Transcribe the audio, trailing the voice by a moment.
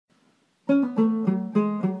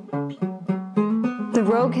The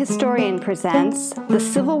Rogue Historian presents The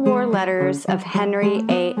Civil War Letters of Henry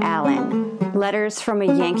A. Allen, Letters from a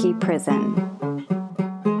Yankee Prison.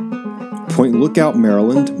 Point Lookout,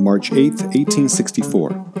 Maryland, March 8,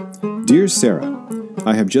 1864. Dear Sarah,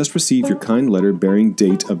 I have just received your kind letter bearing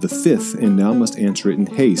date of the 5th and now must answer it in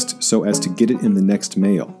haste so as to get it in the next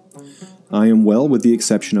mail. I am well with the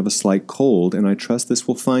exception of a slight cold, and I trust this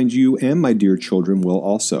will find you and my dear children well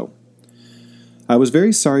also. I was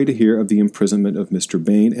very sorry to hear of the imprisonment of Mr.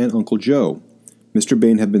 Bain and Uncle Joe. Mr.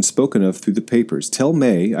 Bain have been spoken of through the papers. Tell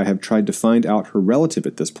May I have tried to find out her relative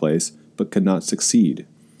at this place, but could not succeed.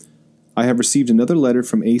 I have received another letter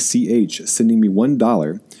from ACH sending me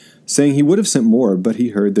 $1, saying he would have sent more, but he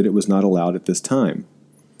heard that it was not allowed at this time.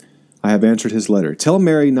 I have answered his letter. Tell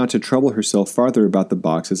Mary not to trouble herself farther about the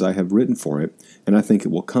box as I have written for it, and I think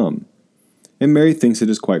it will come. And Mary thinks it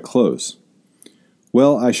is quite close.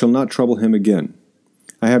 Well, I shall not trouble him again.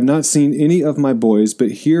 I have not seen any of my boys,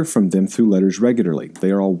 but hear from them through letters regularly.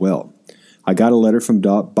 They are all well. I got a letter from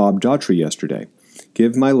Bob Daughtry yesterday.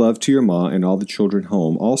 Give my love to your ma and all the children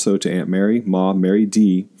home, also to Aunt Mary, Ma, Mary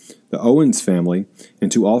D., the Owens family,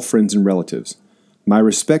 and to all friends and relatives. My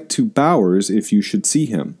respect to Bowers if you should see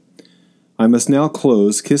him. I must now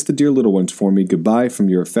close. Kiss the dear little ones for me. Goodbye from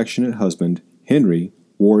your affectionate husband, Henry,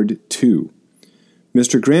 Ward 2.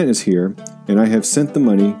 Mr. Grant is here, and I have sent the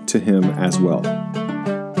money to him as well.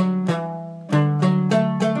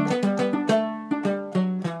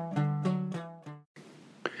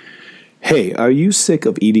 Hey, are you sick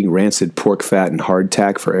of eating rancid pork fat and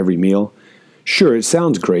hardtack for every meal? Sure, it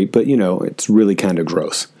sounds great, but it's really kind of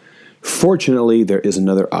gross. Fortunately, there is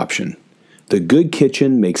another option. The Good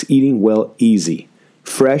Kitchen makes eating well easy.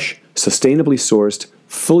 Fresh, sustainably sourced,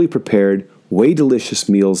 fully prepared, way delicious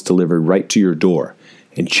meals delivered right to your door.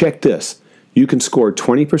 And check this, you can score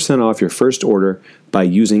 20% off your first order by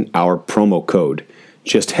using our promo code.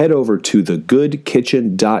 Just head over to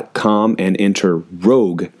thegoodkitchen.com and enter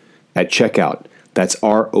ROGUE at checkout. That's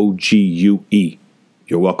ROGUE.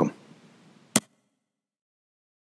 You're welcome.